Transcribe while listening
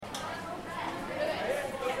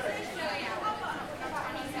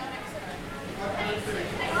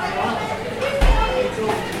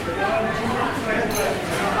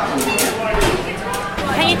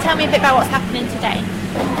tell me a bit about what's happening today?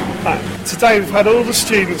 Today we've had all the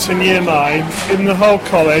students in Year 9 in the whole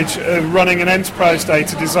college running an enterprise day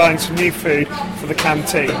to design some new food for the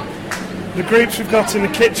canteen. The groups we've got in the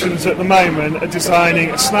kitchens at the moment are designing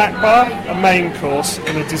a snack bar, a main course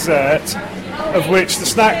and a dessert, of which the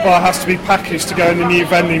snack bar has to be packaged to go in the new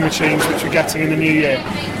vending machines which we're getting in the new year.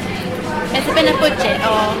 Has there been a budget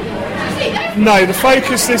or...? No, the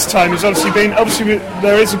focus this time has obviously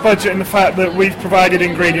there is a budget in the fact that we've provided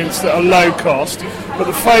ingredients that are low cost, but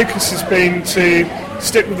the focus has been to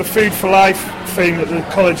stick with the Food for Life theme that the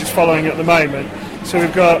college is following at the moment. So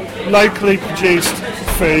we've got locally produced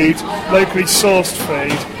food, locally sourced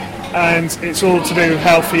food, and it's all to do with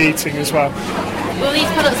healthy eating as well. Will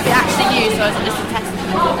these products be actually used, or is it just a test?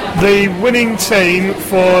 The winning team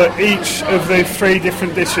for each of the 3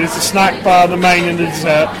 different dishes, the snack bar, the main and the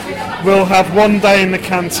dessert, will have one day in the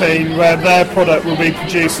canteen where their product will be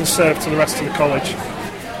produced and served to the rest of the college.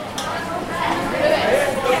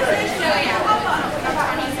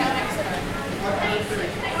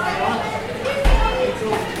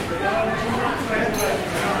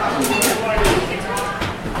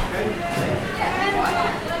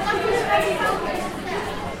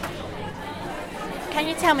 Can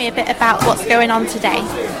you tell me a bit about what's going on today?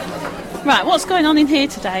 Right, what's going on in here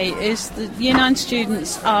today is the Year 9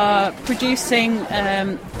 students are producing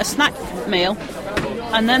a snack meal,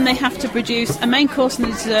 and then they have to produce a main course and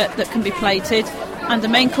a dessert that can be plated, and a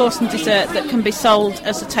main course and dessert that can be sold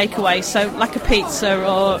as a takeaway, so like a pizza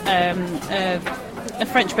or a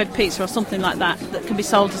French bread pizza or something like that can be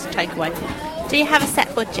sold as a takeaway. Do you have a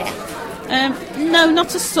set budget? No,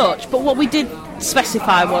 not as such, but what we did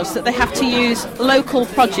specify was that they have to use local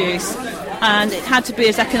produce, and it had to be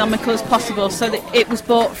as economical as possible, so that it was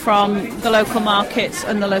bought from the local markets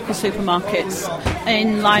and the local supermarkets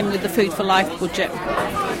in line with the Food for Life budget.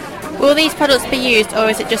 Will these products be used, or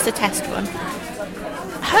is it just a test run?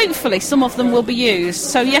 Hopefully some of them will be used.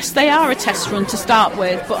 So yes, they are a test run to start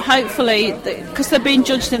with, but hopefully, because they're being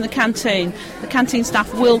judged in the canteen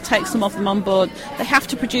staff will take some of them on board. They have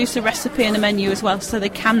to produce a recipe and a menu as well, so they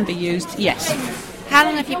can be used, yes. How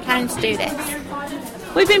long have you planned to do this?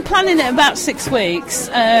 We've been planning it about 6 weeks.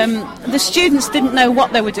 The students didn't know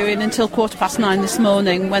what they were doing until 9:15 this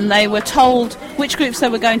morning, when they were told which groups they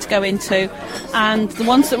were going to go into, and the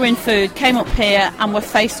ones that were in food came up here and were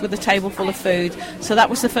faced with a table full of food. So that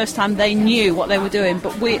was the first time they knew what they were doing,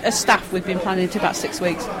 but we as staff we've been planning it about 6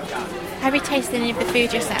 weeks. Have you tasted any of the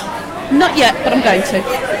food yourself? Not yet, but I'm going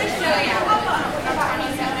to.